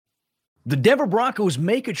The Denver Broncos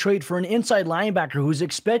make a trade for an inside linebacker who's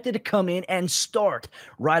expected to come in and start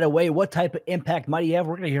right away. What type of impact might he have?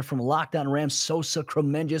 We're going to hear from Lockdown Rams Sosa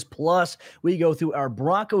Kremenjas. Plus, we go through our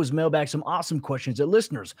Broncos mailbag, some awesome questions that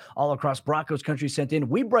listeners all across Broncos country sent in.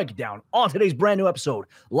 We break it down on today's brand new episode,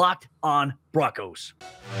 Locked on Broncos.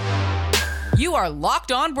 You are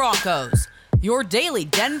Locked on Broncos, your daily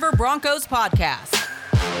Denver Broncos podcast.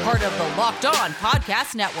 Part of the Locked on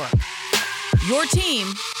Podcast Network. Your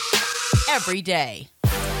team every day.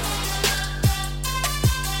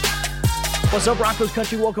 What's up, Broncos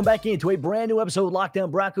country? Welcome back into a brand new episode of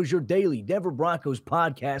Lockdown Broncos, your daily Denver Broncos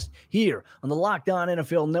podcast here on the Lockdown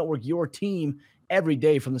NFL Network, your team every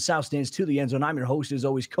day from the South Stands to the end zone. I'm your host, as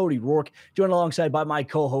always, Cody Rourke, joined alongside by my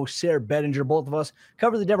co-host, Sarah Bettinger. Both of us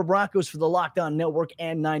cover the Denver Broncos for the Lockdown Network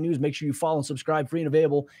and 9 News. Make sure you follow and subscribe, free and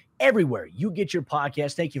available everywhere you get your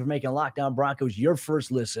podcast. Thank you for making Lockdown Broncos your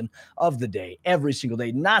first listen of the day, every single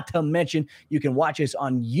day. Not to mention, you can watch us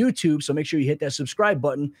on YouTube, so make sure you hit that subscribe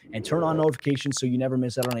button and turn on notifications so you never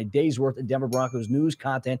miss out on a day's worth of Denver Broncos news,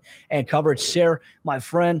 content, and coverage. Sarah, my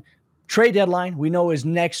friend, trade deadline, we know, is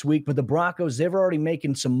next week, but the Broncos, they're already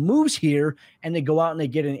making some moves here, and they go out and they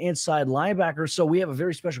get an inside linebacker. So we have a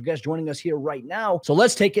very special guest joining us here right now. So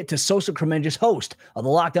let's take it to Sosa Kremenjas, host of the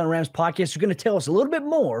Lockdown Rams podcast, who's going to tell us a little bit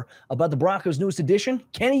more about the Broncos' newest addition,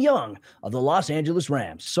 Kenny Young of the Los Angeles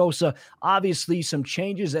Rams. Sosa, obviously some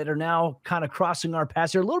changes that are now kind of crossing our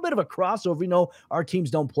paths here. A little bit of a crossover. We know our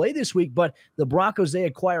teams don't play this week, but the Broncos, they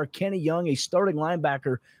acquire Kenny Young, a starting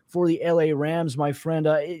linebacker for the LA Rams, my friend.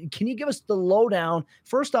 Can you give us the lowdown,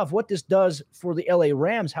 first off, what this does for the LA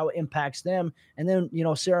Rams, how it impacts them? And then,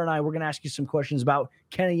 Sarah and I, we're going to ask you some questions about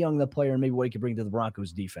Kenny Young, the player, and maybe what he could bring to the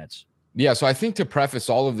Broncos defense. Yeah, so I think to preface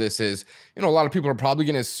all of this is, a lot of people are probably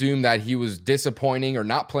going to assume that he was disappointing or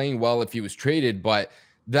not playing well if he was traded, but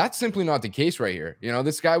that's simply not the case right here.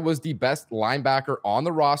 This guy was the best linebacker on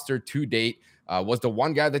the roster to date. Was the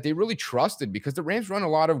one guy that they really trusted because the Rams run a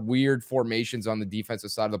lot of weird formations on the defensive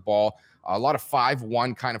side of the ball, a lot of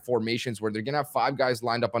 5-1 kind of formations where they're going to have 5 guys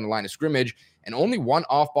lined up on the line of scrimmage and only one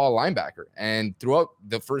off-ball linebacker. And throughout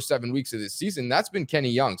the first 7 weeks of this season, that's been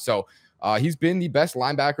Kenny Young. So he's been the best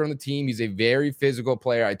linebacker on the team. He's a very physical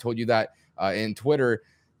player. I told you that in Twitter.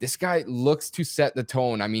 This guy looks to set the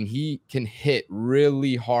tone. I mean, he can hit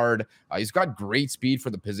really hard. He's got great speed for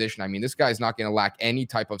the position. I mean, this guy's not going to lack any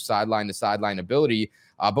type of sideline-to-sideline ability.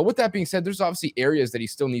 But with that being said, there's obviously areas that he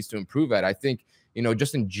still needs to improve at. I think,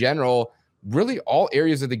 just in general, really all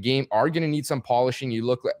areas of the game are going to need some polishing. You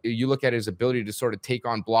look at his ability to sort of take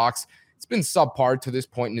on blocks. It's been subpar to this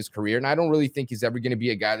point in his career, and I don't really think he's ever going to be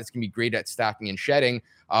a guy that's going to be great at stacking and shedding.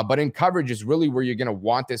 But in coverage is really where you're going to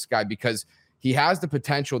want this guy because he has the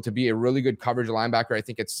potential to be a really good coverage linebacker. I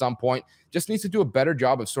think at some point just needs to do a better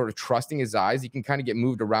job of sort of trusting his eyes. He can kind of get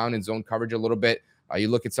moved around in zone coverage a little bit. You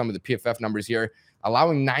look at some of the PFF numbers here,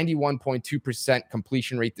 allowing 91.2%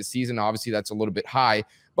 completion rate this season. Obviously, that's a little bit high.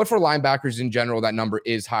 But for linebackers in general, that number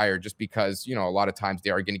is higher just because, a lot of times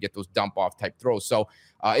they are going to get those dump-off type throws. So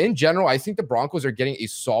in general, I think the Broncos are getting a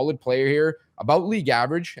solid player here, about league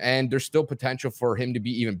average, and there's still potential for him to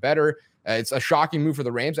be even better. It's a shocking move for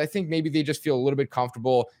the Rams. I think maybe they just feel a little bit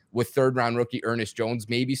comfortable with third-round rookie Ernest Jones,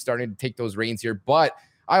 maybe starting to take those reins here. But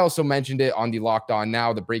I also mentioned it on the Locked On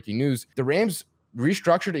Now, the breaking news. The Rams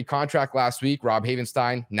restructured a contract last week, Rob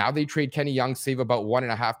Havenstein. Now they trade Kenny Young, save about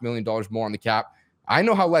 $1.5 million more on the cap. I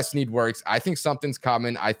know how Les Snead works. I think something's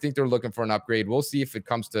coming. I think they're looking for an upgrade. We'll see if it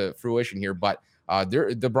comes to fruition here. But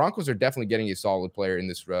the Broncos are definitely getting a solid player in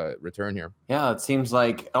this return here. Yeah,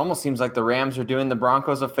 it almost seems like the Rams are doing the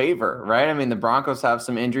Broncos a favor, right? I mean, the Broncos have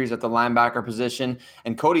some injuries at the linebacker position,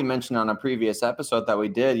 and Cody mentioned on a previous episode that we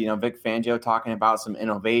did, Vic Fangio talking about some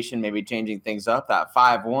innovation, maybe changing things up. That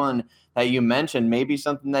 5-1 that you mentioned, maybe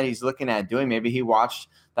something that he's looking at doing. Maybe he watched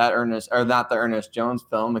that not the Ernest Jones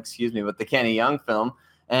film, but the Kenny Young film,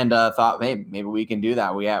 and thought, maybe we can do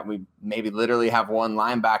that. We maybe literally have one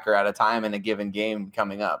linebacker at a time in a given game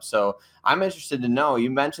coming up. So I'm interested to know, you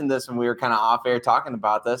mentioned this when we were kind of off air talking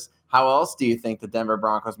about this. How else do you think the Denver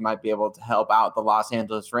Broncos might be able to help out the Los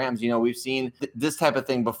Angeles Rams? We've seen this type of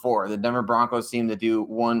thing before. The Denver Broncos seem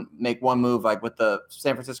to make one move, like with the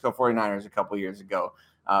San Francisco 49ers a couple years ago.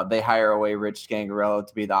 They hire away Rich Scangarello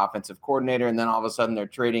to be the offensive coordinator, and then all of a sudden they're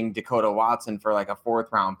trading Dakota Watson for like a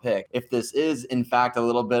 4th-round pick. If this is, in fact, a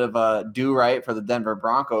little bit of a do-right for the Denver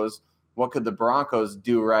Broncos, what could the Broncos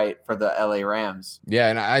do right for the LA Rams? Yeah,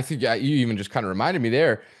 and I think you even just kind of reminded me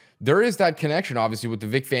there. there is that connection, obviously, with the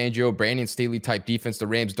Vic Fangio, Brandon Staley type defense. The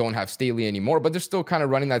Rams don't have Staley anymore, but they're still kind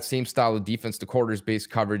of running that same style of defense, the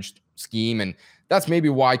quarters-based coverage scheme. And that's maybe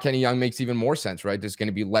why Kenny Young makes even more sense, right? There's going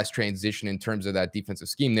to be less transition in terms of that defensive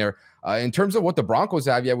scheme there. In terms of what the Broncos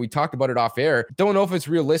have, we talked about it off air. Don't know if it's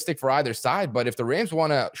realistic for either side, but if the Rams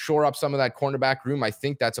want to shore up some of that cornerback room, I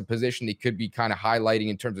think that's a position they could be kind of highlighting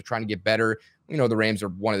in terms of trying to get better. The Rams are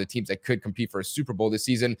one of the teams that could compete for a Super Bowl this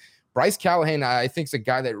season. Bryce Callahan, I think, is a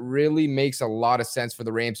guy that really makes a lot of sense for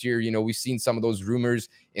the Rams here. We've seen some of those rumors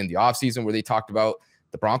in the offseason where they talked about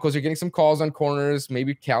the Broncos are getting some calls on corners,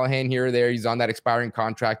 maybe Callahan here or there. He's on that expiring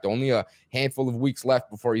contract, only a handful of weeks left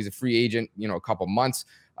before he's a free agent, a couple months.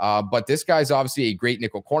 But this guy's obviously a great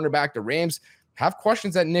nickel cornerback. The Rams have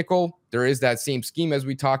questions at nickel. There is that same scheme as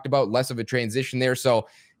we talked about, less of a transition there. So,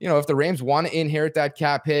 if the Rams want to inherit that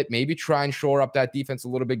cap hit, maybe try and shore up that defense a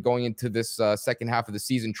little bit going into this second half of the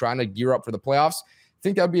season, trying to gear up for the playoffs, I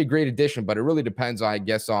think that would be a great addition. But it really depends, I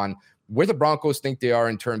guess, on where the Broncos think they are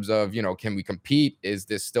in terms of, can we compete? Is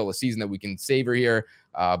this still a season that we can savor here?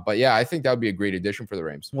 But yeah, I think that would be a great addition for the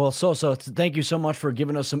Rams. Well, so thank you so much for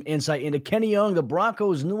giving us some insight into Kenny Young, the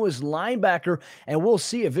Broncos' newest linebacker, and we'll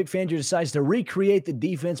see if Vic Fangio decides to recreate the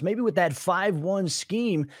defense, maybe with that 5-1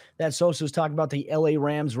 scheme that Sosa's talking about the LA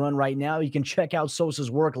Rams run right now. You can check out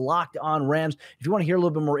Sosa's work, Locked On Rams. If you want to hear a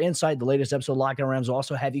little bit more insight, the latest episode of Locked On Rams will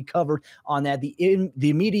also have you covered on that, the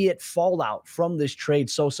immediate fallout from this trade.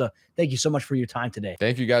 Sosa, thank you so much for your time today.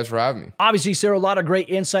 Thank you guys for having me. Obviously, Sarah, a lot of great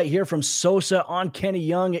insight here from Sosa on Kenny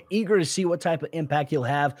Young. Eager to see what type of impact he'll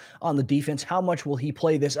have on the defense. How much will he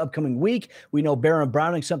play this upcoming week? We know Baron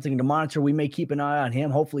Browning, something to monitor. We may keep an eye on him.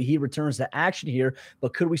 Hopefully he returns to action here.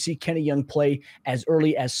 But could we see Kenny Young play as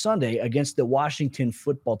early as Sunday against the Washington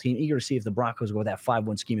football team? Eager to see if the Broncos go with that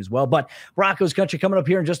 5-1 scheme as well. But Broncos country coming up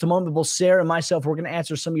here in just a moment. Both Sarah and myself, we're going to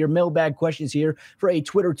answer some of your mailbag questions here for a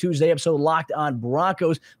Twitter Tuesday episode Locked On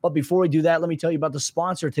Broncos. But before we do that, let me tell you about the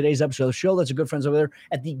sponsor of today's episode of the show. That's our good friends over there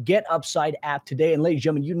at the Get Upside app today. And ladies and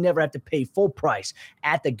gentlemen, you never have to pay full price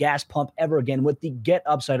at the gas pump ever again with the Get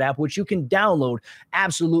Upside app, which you can download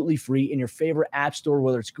absolutely free in your favorite app store,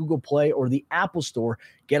 whether it's Google Play or the Apple Store.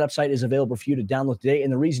 Get Upside is available for you to download today.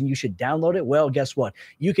 And the reason you should download it, well, guess what?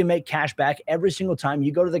 You can make cash back every single time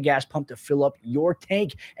you go to the gas pump to fill up your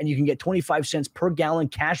tank, and you can get 25 cents per gallon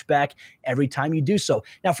cash back every time you do so.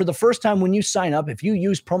 Now, for the first time when you sign up, if you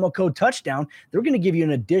use promo code Touchdown, they're going to give you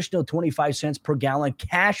an additional 25 cents per gallon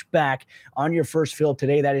cash back on your first fill up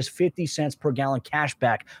today. That is 50 cents per gallon cash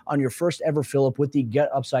back on your first ever fill up with the Get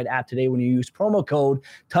Upside app today when you use promo code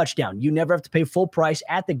Touchdown. You never have to pay full price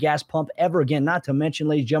at the gas pump ever again. Not to mention,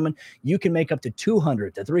 ladies and gentlemen, you can make up to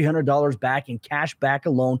 $200 to $300 back in cash back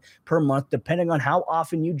alone per month, depending on how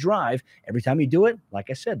often you drive. Every time you do it, like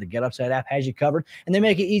I said, the Get Upside app has you covered, and they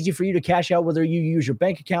make it easy for you to cash out, whether you use your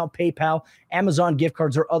bank account, PayPal, Amazon gift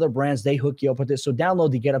cards, or other brands. They hook you up with it. So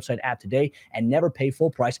download the Get Upside app today and never pay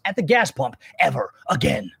full price at the gas pump ever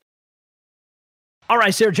again. All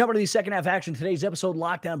right, Sarah, jumping to the second half action. Today's episode,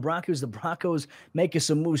 Locked On Broncos. The Broncos making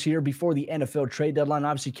some moves here before the NFL trade deadline.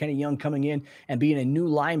 Obviously, Kenny Young coming in and being a new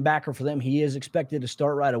linebacker for them. He is expected to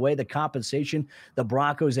start right away. The compensation, the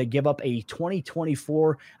Broncos, they give up a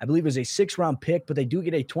 2024, I believe it was a 6th-round pick, but they do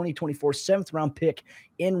get a 2024 7th-round pick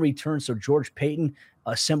in return. So George Payton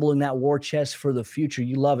assembling that war chest for the future.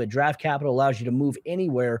 You love it. Draft capital allows you to move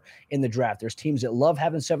anywhere in the draft. There's teams that love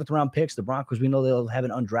having 7th-round picks. The Broncos, we know they love having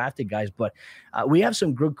undrafted guys, but we have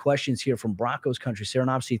some good questions here from Broncos Country. Sarah, and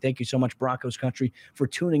obviously, thank you so much, Broncos Country, for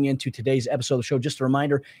tuning into today's episode of the show. Just a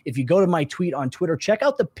reminder, if you go to my tweet on Twitter, check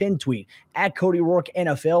out the pinned tweet at Cody Rourke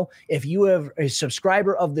NFL. If you have a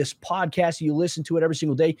subscriber of this podcast, you listen to it every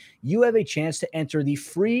single day, you have a chance to enter the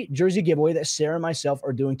free jersey giveaway that Sarah and myself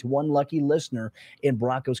are doing to one lucky listener in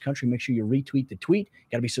Broncos Country. Make sure you retweet the tweet.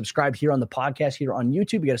 Got to be subscribed here on the podcast, here on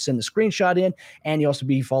YouTube. You got to send the screenshot in, and you also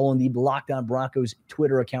be following the Locked On Broncos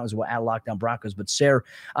Twitter account as well, at Locked On Broncos. But Sarah,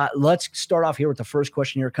 let's start off here with the first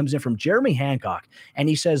question here. It comes in from Jeremy Hancock, and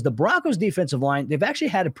he says, the Broncos defensive line, they've actually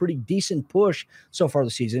had a pretty decent push so far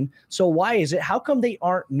this season. So why is it? How come they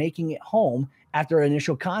aren't making it home after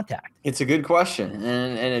initial contact? It's a good question,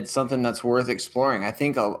 and it's something that's worth exploring. I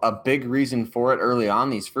think a big reason for it early on,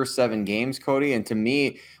 these first 7 games, Cody, and to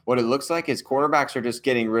me, what it looks like is quarterbacks are just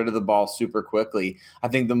getting rid of the ball super quickly. I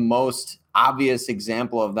think the most obvious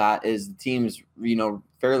example of that is the team's,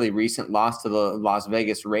 fairly recent loss to the Las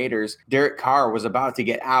Vegas Raiders. Derek Carr was about to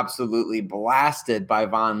get absolutely blasted by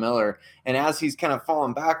Von Miller, and as he's kind of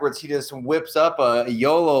falling backwards, he just whips up a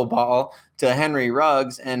YOLO ball to Henry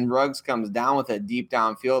Ruggs, and Ruggs comes down with it deep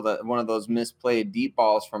downfield, one of those misplayed deep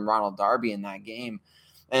balls from Ronald Darby in that game.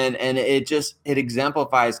 And it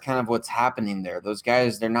exemplifies kind of what's happening there. Those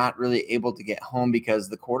guys, they're not really able to get home because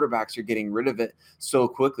the quarterbacks are getting rid of it so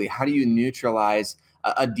quickly. How do you neutralize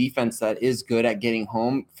a defense that is good at getting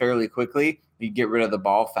home fairly quickly? You get rid of the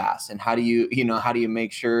ball fast. And how do you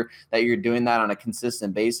make sure that you're doing that on a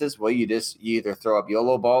consistent basis? Well, you either throw up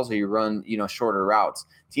YOLO balls or you run, shorter routes.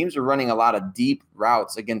 Teams are running a lot of deep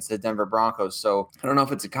routes against the Denver Broncos. So I don't know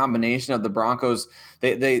if it's a combination of the Broncos.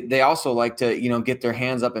 They also like to, get their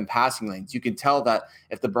hands up in passing lanes. You can tell that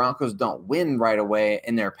if the Broncos don't win right away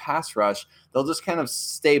in their pass rush, they'll just kind of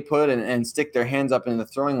stay put and stick their hands up in the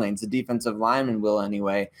throwing lanes. The defensive lineman will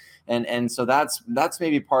anyway. And so that's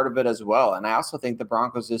maybe part of it as well. And I also think the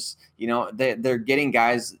Broncos just, they're getting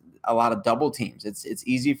guys a lot of double teams. It's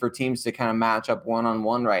easy for teams to kind of match up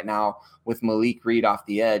one-on-one right now with Malik Reed off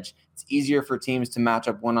the edge. It's easier for teams to match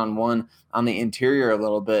up one-on-one on the interior a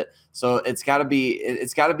little bit. So it's got to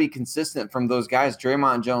be consistent from those guys.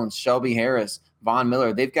 Draymond Jones, Shelby Harris, Von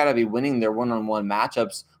Miller, they've got to be winning their one-on-one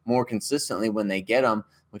matchups more consistently when they get them,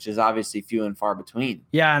 which is obviously few and far between.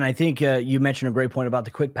 Yeah, and I think you mentioned a great point about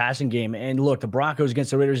the quick passing game. And look, the Broncos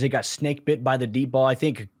against the Raiders, they got snake bit by the deep ball, I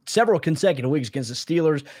think, several consecutive weeks against the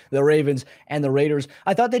Steelers, the Ravens, and the Raiders.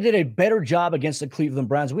 I thought they did a better job against the Cleveland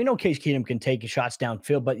Browns. We know Case Keenum can take shots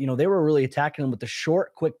downfield, but, they were really attacking them with the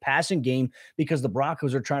short, quick passing game because the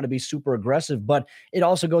Broncos are trying to be super aggressive. But it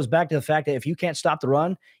also goes back to the fact that if you can't stop the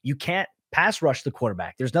run, you can't pass rush the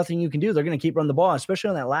quarterback. There's nothing you can do. They're going to keep running the ball,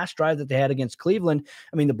 especially on that last drive that they had against Cleveland.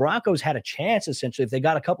 I mean, the Broncos had a chance, essentially, if they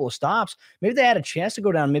got a couple of stops, maybe they had a chance to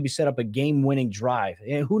go down and maybe set up a game-winning drive.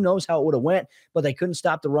 And who knows how it would have went, but they couldn't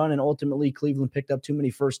stop the run, and ultimately Cleveland picked up too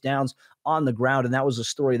many first downs on the ground, and that was the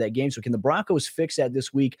story of that game. So can the Broncos fix that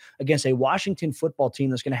this week against a Washington football team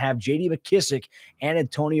that's going to have J.D. McKissick and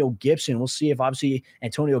Antonio Gibson? We'll see if, obviously,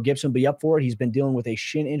 Antonio Gibson will be up for it. He's been dealing with a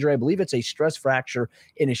shin injury. I believe it's a stress fracture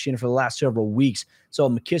in his shin for the last several weeks. So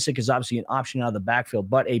McKissick is obviously an option out of the backfield,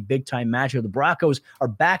 but a big-time matchup. The Broncos are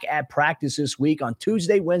back at practice this week on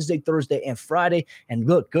Tuesday, Wednesday, Thursday, and Friday. And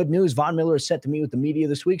look, good news, Von Miller is set to meet with the media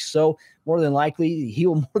this week, so he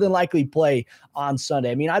will more than likely play on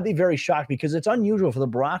Sunday. I mean, I'd be very shocked because it's unusual for the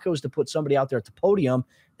Broncos to put somebody out there at the podium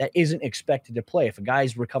that isn't expected to play. If a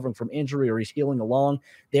guy's recovering from injury or he's healing along,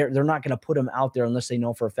 they're not going to put him out there unless they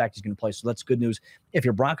know for a fact he's going to play. So that's good news if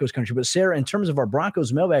you're Broncos country. But Sarah, in terms of our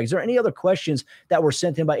Broncos mailbag, is there any other questions that were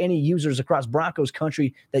sent in by any users across Broncos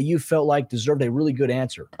country that you felt like deserved a really good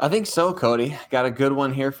answer? I think so, Cody. Got a good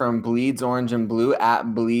one here from Bleeds Orange and Blue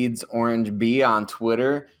at Bleeds Orange B on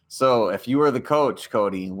Twitter. So if you were the coach,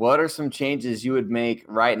 Cody, what are some changes you would make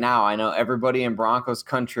right now? I know everybody in Broncos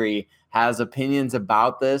country has opinions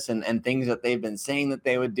about this and things that they've been saying that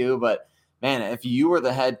they would do. But, man, if you were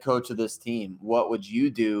the head coach of this team, what would you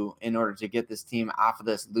do in order to get this team off of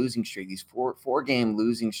this losing streak, these four-game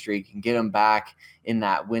losing streak, and get them back in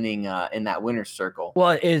that winner's circle?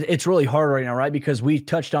 Well, it's really hard right now, right? Because we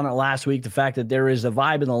touched on it last week, the fact that there is a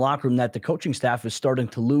vibe in the locker room that the coaching staff is starting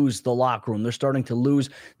to lose the locker room. They're starting to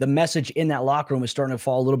lose the message in that locker room is starting to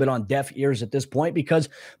fall a little bit on deaf ears at this point because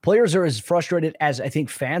players are as frustrated as I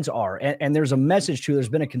think fans are. And there's a message too. There's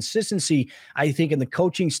been a consistency, I think, in the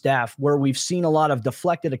coaching staff where we've seen a lot of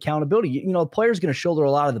deflected accountability. The player's going to shoulder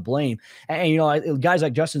a lot of the blame. And, guys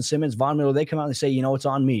like Justin Simmons, Von Miller, they come out and say, it's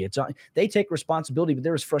on me. They take responsibility. But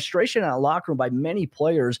there was frustration in that locker room by many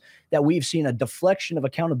players that we've seen a deflection of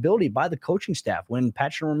accountability by the coaching staff. When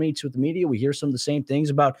Pat Shurmur meets with the media, we hear some of the same things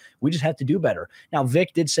about we just have to do better. Now,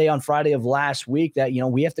 Vic did say on Friday of last week that,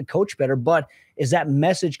 we have to coach better, but is that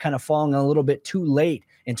message kind of falling a little bit too late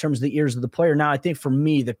in terms of the ears of the player? Now, I think for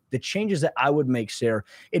me, the changes that I would make, Sarah,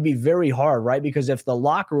 it'd be very hard, right? Because if the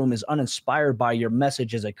locker room is uninspired by your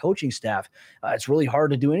message as a coaching staff, it's really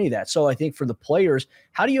hard to do any of that. So I think for the players,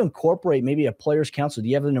 how do you incorporate maybe a players council? Do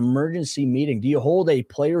you have an emergency meeting? Do you hold a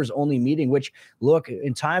players only meeting? Which, look,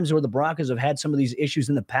 in times where the Broncos have had some of these issues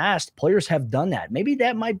in the past, players have done that. Maybe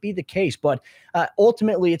that might be the case, but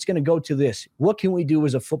ultimately it's going to go to this. What can we do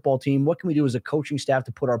as a football team? What can we do as a coaching staff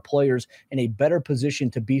to put our players in a better position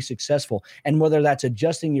to be successful? And whether that's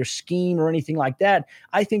adjusting your scheme or anything like that,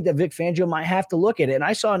 I think that Vic Fangio might have to look at it. And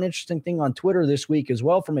I saw an interesting thing on Twitter this week as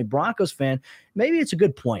well from a Broncos fan. Maybe it's a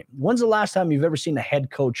good point. When's the last time you've ever seen a head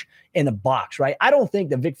coach in a box, right? I don't think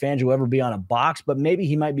that Vic Fangio will ever be on a box, but maybe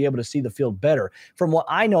he might be able to see the field better. From what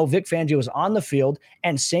I know, Vic Fangio is on the field,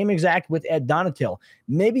 and same exact with Ed Donatel.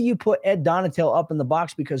 maybe you put Ed Donatel up in the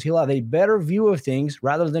box because he'll have a better view of things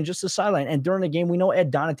rather than just the sideline. And during the game, we know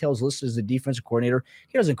Ed Donatel is listed as the defensive coordinator.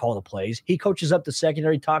 He doesn't call the plays. He coaches up the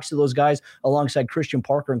secondary, talks to those guys alongside Christian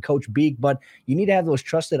Parker and Coach Beek, but you need to have those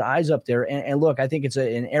trusted eyes up there. And look, I think it's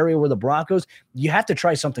an area where the Broncos, you have to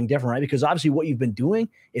try something different, right? Because obviously what you've been doing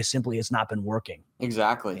is simply it's not been working.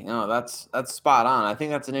 Exactly. No, that's spot on. I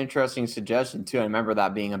think that's an interesting suggestion too. I remember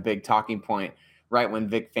that being a big talking point right when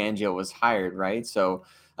Vic Fangio was hired, right? So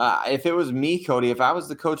if it was me, Cody, if I was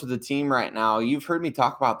the coach of the team right now, you've heard me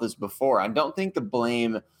talk about this before. I don't think the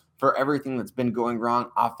blame for everything that's been going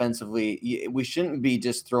wrong offensively, we shouldn't be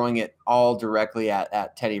just throwing it all directly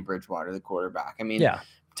at Teddy Bridgewater, the quarterback. I mean, yeah.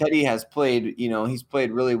 Teddy has played, he's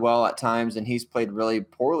played really well at times and he's played really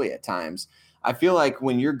poorly at times. I feel like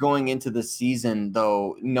when you're going into the season,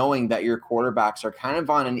 though, knowing that your quarterbacks are kind of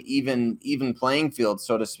on an even playing field,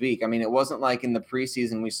 so to speak. I mean, it wasn't like in the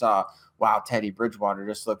preseason we saw, wow, Teddy Bridgewater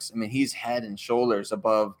just looks, he's head and shoulders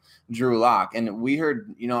above Drew Lock. And we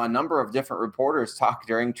heard, a number of different reporters talk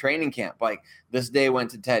during training camp, like this day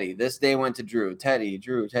went to Teddy, this day went to Drew, Teddy,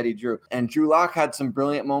 Drew. And Drew Lock had some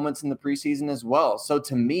brilliant moments in the preseason as well. So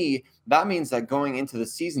to me, that means that going into the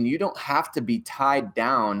season, you don't have to be tied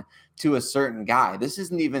down to a certain guy. This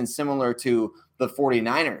isn't even similar to the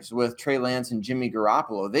 49ers with Trey Lance and Jimmy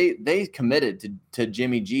Garoppolo. They committed to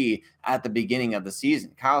Jimmy G at the beginning of the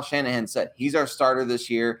season. Kyle Shanahan said, he's our starter this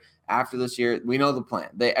year. After this year, we know the plan.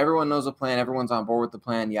 Everyone knows the plan. Everyone's on board with the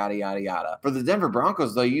plan, yada, yada, yada. For the Denver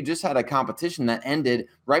Broncos, though, you just had a competition that ended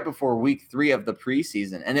right before week 3 of the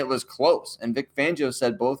preseason, and it was close. And Vic Fangio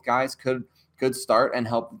said both guys could start and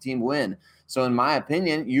help the team win. So in my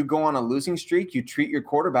opinion, you go on a losing streak, you treat your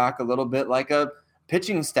quarterback a little bit like a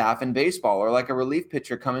pitching staff in baseball or like a relief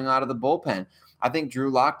pitcher coming out of the bullpen. I think Drew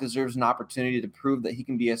Lock deserves an opportunity to prove that he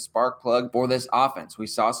can be a spark plug for this offense. We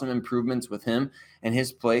saw some improvements with him and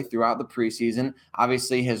his play throughout the preseason.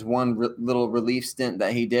 Obviously, his one little relief stint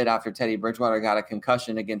that he did after Teddy Bridgewater got a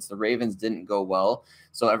concussion against the Ravens didn't go well.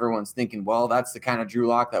 So everyone's thinking, well, that's the kind of Drew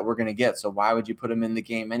Lock that we're going to get. So why would you put him in the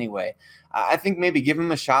game anyway? I think maybe give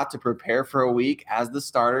him a shot to prepare for a week as the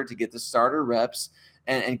starter to get the starter reps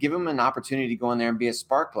and give him an opportunity to go in there and be a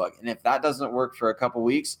spark plug. And if that doesn't work for a couple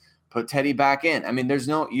weeks, put Teddy back in.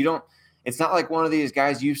 It's not like one of these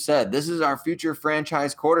guys you've said, this is our future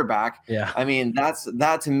franchise quarterback. Yeah.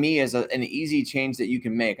 That to me is an easy change that you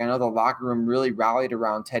can make. I know the locker room really rallied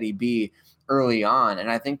around Teddy B early on, and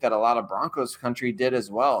I think that a lot of Broncos country did as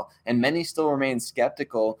well. And many still remain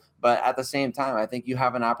skeptical, but at the same time, I think you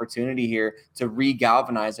have an opportunity here to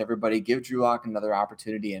re-galvanize everybody, give Drew Lock another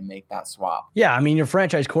opportunity and make that swap. Yeah, your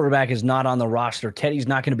franchise quarterback is not on the roster. Teddy's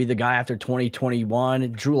not going to be the guy after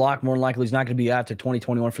 2021. Drew Lock more than likely is not going to be after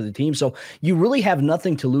 2021 for the team. So you really have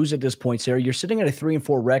nothing to lose at this point, Sarah. You're sitting at a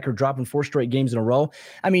 3-4 record, dropping 4 straight games in a row.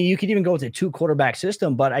 You could even go with a 2-quarterback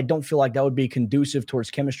system, but I don't feel like that would be conducive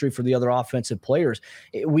towards chemistry for the other offensive players.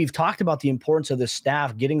 We've talked about the importance of this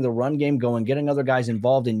staff, getting the run game going, getting other guys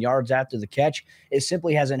involved in yards after the catch. It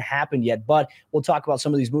simply hasn't happened yet, but we'll talk about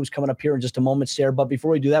some of these moves coming up here in just a moment, Sarah. But before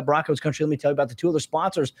we do that, Broncos country, let me tell you about the 2 other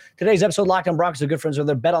sponsors. Today's episode, Locked On Broncos, are good friends with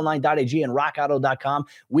their betonline.ag and rockauto.com.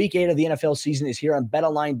 Week 8 of the NFL season is here, on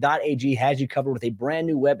betonline.ag has you covered with a brand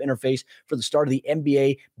new web interface for the start of the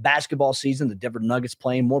NBA basketball season. The Denver Nuggets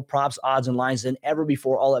playing more props, odds, and lines than ever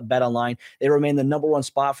before, all at BetOnline. They remain the number 1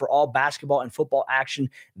 spot for all basketball and football action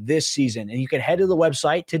this season. And you can head to the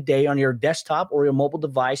website today on your desktop or your mobile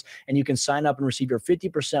device, and you can sign up and receive your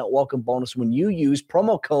 50% welcome bonus when you use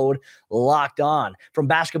promo code Locked On. From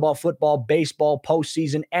basketball, football, baseball,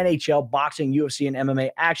 postseason, NHL, boxing, UFC, and MMA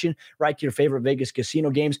action, right to your favorite Vegas casino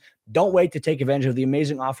games. Don't wait to take advantage of the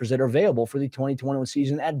amazing offers that are available for the 2021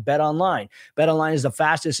 season at BetOnline. BetOnline is the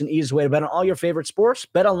fastest and easiest way to bet on all your favorite sports.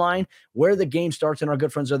 BetOnline, where the game starts, and our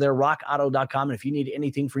good friends are there, rockauto.com. And if you need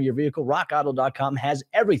anything for your vehicle, rockauto.com has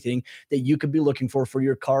everything that you could be looking for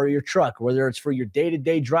your car or your truck, whether it's for your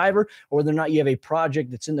day-to-day driver or whether or not you have a project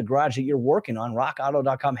that's in the garage that you're working on.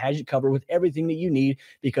 Rockauto.com has you covered with everything that you need,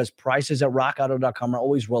 because prices at rockauto.com are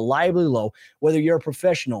always reliably low, whether you're a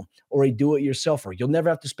professional or a do-it-yourselfer. You'll never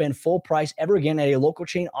have to spend full price ever again at a local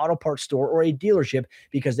chain auto parts store or a dealership,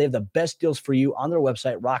 because they have the best deals for you on their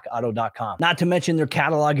website, rockauto.com. Not to mention their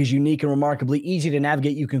catalog is unique and remarkably easy to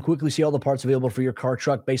navigate. You can quickly see all the parts available for your car,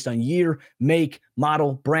 truck based on year, make,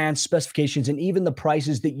 model, brand, specifications, and even the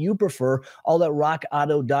prices that you prefer, all at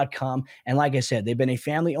rockauto.com. And like I said, they've been a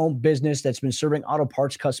family-owned business that's been serving auto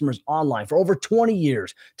parts customers online for over 20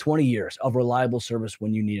 years of reliable service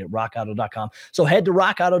when you need it, rockauto.com. So head to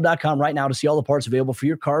rockauto.com right now to see all the parts available for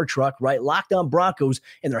your car, our truck, right? Locked On Broncos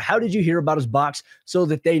in their How Did You Hear About Us box so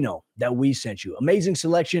that they know that we sent you. Amazing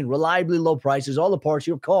selection, reliably low prices, all the parts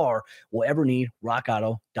your car will ever need.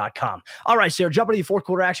 RockAuto.com. All right, Sarah, jumping to the fourth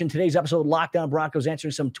quarter action. Today's episode, Locked On Broncos,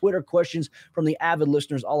 answering some Twitter questions from the avid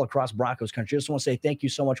listeners all across Broncos country. I just want to say thank you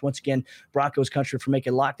so much once again, Broncos country, for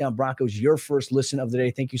making Locked On Broncos your first listen of the day.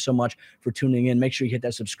 Thank you so much for tuning in. Make sure you hit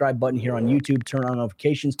that subscribe button here on YouTube, turn on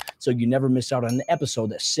notifications so you never miss out on an episode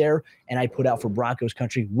that Sarah and I put out for Broncos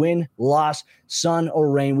country. Win, loss, sun or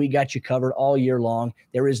rain, we got you covered all year long.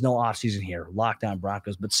 There is no offseason here. Locked On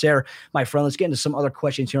Broncos. But Sarah, my friend, let's get into some other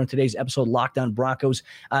questions here on today's episode, Locked On Broncos.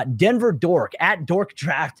 Denver Dork at Dork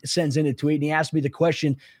Draft sends in a tweet, and he asked me the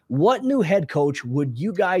question, what new head coach would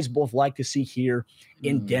you guys both like to see here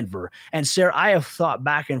in Denver? And Sarah, I have thought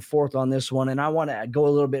back and forth on this one, and I want to go a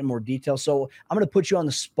little bit more detail. So I'm going to put you on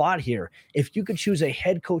the spot here. If you could choose a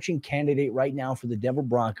head coaching candidate right now for the Denver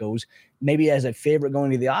Broncos, maybe as a favorite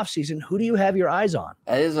going to the offseason, who do you have your eyes on?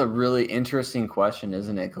 That is a really interesting question,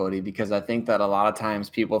 isn't it, Cody? Because I think that a lot of times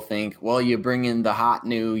people think, well, you bring in the hot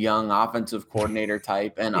new young offensive coordinator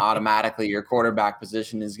type and automatically your quarterback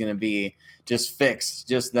position is going to be just fixed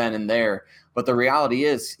just then and there. But the reality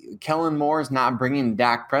is Kellen Moore is not bringing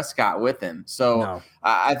Dak Prescott with him. So no.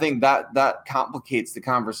 I think that complicates the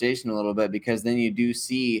conversation a little bit, because then you do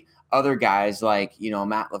see other guys like,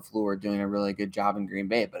 Matt LaFleur doing a really good job in Green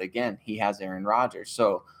Bay. But again, he has Aaron Rodgers.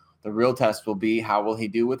 So the real test will be, how will he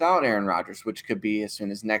do without Aaron Rodgers, which could be as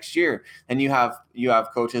soon as next year. And you have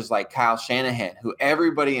coaches like Kyle Shanahan, who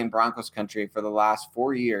everybody in Broncos country for the last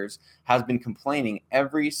 4 years has been complaining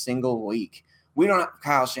every single week. We don't have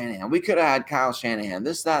Kyle Shanahan. We could have had Kyle Shanahan,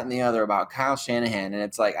 this, that, and the other about Kyle Shanahan. And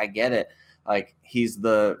it's like, I get it. Like, he's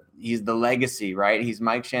the legacy, right? He's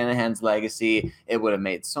Mike Shanahan's legacy. It would have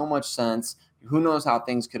made so much sense. Who knows how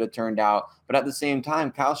things could have turned out. But at the same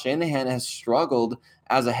time, Kyle Shanahan has struggled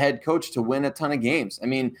as a head coach to win a ton of games. I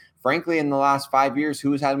mean, frankly, in the last 5 years,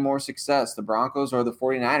 who's had more success, the Broncos or the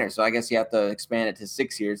 49ers? So I guess you have to expand it to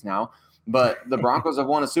 6 years now. But the Broncos have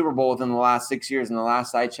won a Super Bowl within the last 6 years. And the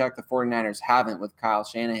last I checked, the 49ers haven't with Kyle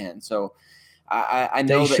Shanahan. So I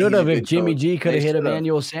know they should have if Jimmy G could have hit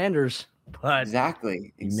Emmanuel Sanders. But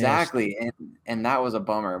exactly. And that was a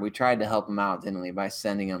bummer. We tried to help him out, didn't we, by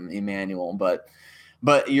sending him Emmanuel.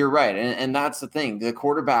 But you're right. And that's the thing. The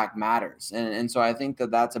quarterback matters. And so I think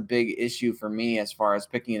that's a big issue for me as far as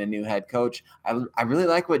picking a new head coach. I really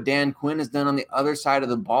like what Dan Quinn has done on the other side of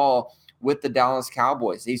the ball with the Dallas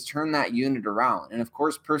Cowboys. He's turned that unit around. And, of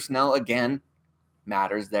course, personnel, again,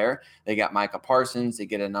 matters there. They got Micah Parsons. They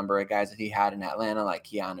get a number of guys that he had in Atlanta, like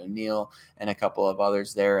Keanu Neal and a couple of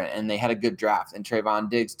others there. And they had a good draft. And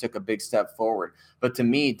Trayvon Diggs took a big step forward. But to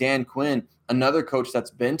me, Dan Quinn, another coach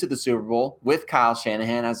that's been to the Super Bowl with Kyle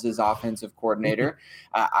Shanahan as his offensive coordinator,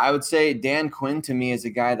 I would say Dan Quinn to me is a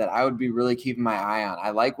guy that I would be really keeping my eye on.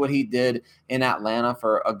 I like what he did in Atlanta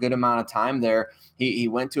for a good amount of time there. He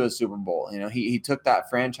went to a Super Bowl. He took that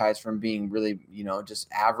franchise from being really, just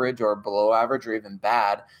average or below average or even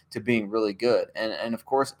bad to being really good. And of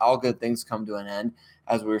course, all good things come to an end,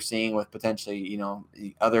 as we're seeing with potentially,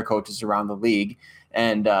 other coaches around the league.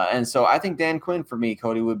 And so I think Dan Quinn, for me,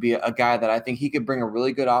 Cody, would be a guy that I think he could bring a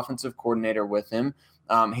really good offensive coordinator with him.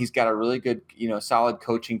 He's got a really good, solid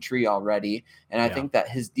coaching tree already. And I think that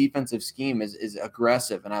his defensive scheme is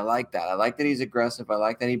aggressive. And I like that. I like that he's aggressive. I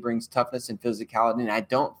like that he brings toughness and physicality. And I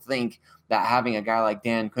don't think that having a guy like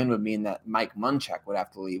Dan Quinn would mean that Mike Munchak would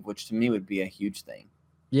have to leave, which to me would be a huge thing.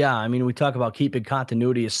 Yeah, I mean, we talk about keeping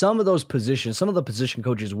continuity. Some of those positions, some of the position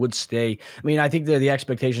coaches would stay. I mean, I think that the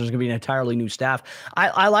expectation is going to be an entirely new staff.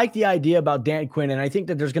 I like the idea about Dan Quinn, and I think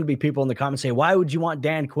that there's going to be people in the comments saying, why would you want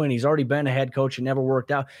Dan Quinn? He's already been a head coach and never worked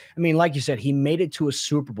out. I mean, like you said, he made it to a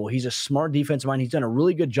Super Bowl. He's a smart defensive mind. He's done a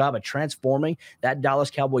really good job at transforming that Dallas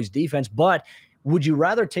Cowboys defense, but would you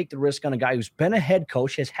rather take the risk on a guy who's been a head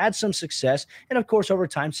coach, has had some success, and of course, over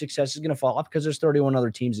time, success is going to fall off because there's 31 other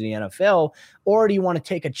teams in the NFL, or do you want to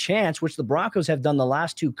take a chance, which the Broncos have done the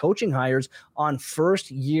last two coaching hires on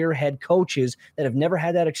first-year head coaches that have never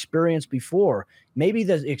had that experience before? Maybe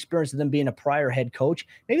the experience of them being a prior head coach,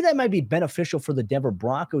 maybe that might be beneficial for the Denver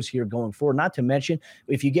Broncos here going forward. Not to mention,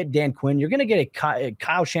 if you get Dan Quinn, you're going to get a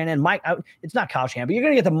Kyle Shanahan, it's not Kyle Shanahan, but you're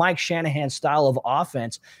going to get the Mike Shanahan style of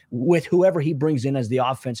offense with whoever he brings in as the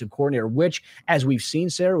offensive coordinator, which, as we've seen,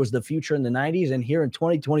 Sarah, was the future in the 90s. And here in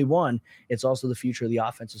 2021, it's also the future of the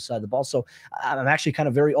offensive side of the ball. So I'm actually kind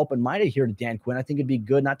of very open-minded here to Dan Quinn. I think it'd be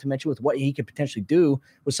good, not to mention with what he could potentially do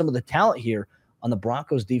with some of the talent here on the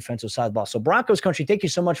Broncos defensive side of the ball. So Broncos country, thank you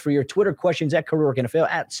so much for your Twitter questions at Career NFL,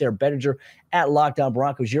 at Sarah Bettinger, at Locked On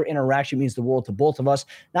Broncos. Your interaction means the world to both of us.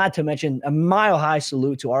 Not to mention a mile-high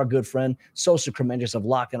salute to our good friend, Sosa Cremenges of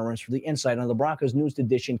Locked On Orange for the insight on the Broncos News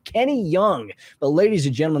Edition, Kenny Young. But ladies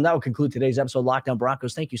and gentlemen, that will conclude today's episode of Locked On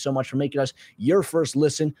Broncos. Thank you so much for making us your first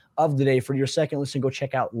listen of the day. For your second listen, go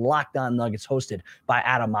check out Locked On Nuggets, hosted by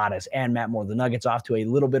Adam Matas and Matt Moore. The Nuggets off to a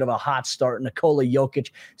little bit of a hot start. Nikola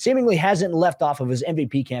Jokic seemingly hasn't left off of his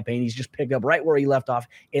MVP campaign. He's just picked up right where he left off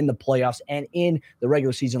in the playoffs and in the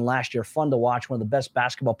regular season last year. Fun to watch. One of the best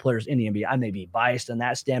basketball players in the NBA. I may be biased on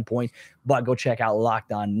that standpoint, but go check out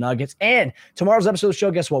Locked On Nuggets. And tomorrow's episode of the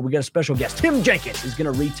show, guess what? We got a special guest. Tim Jenkins is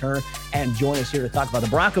going to return and join us here to talk about the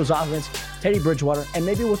Broncos offense, Teddy Bridgewater, and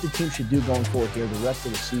maybe what the team should do going forward here the rest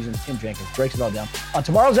of the season. Tim Jenkins breaks it all down on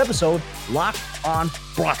tomorrow's episode, Locked On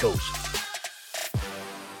Broncos.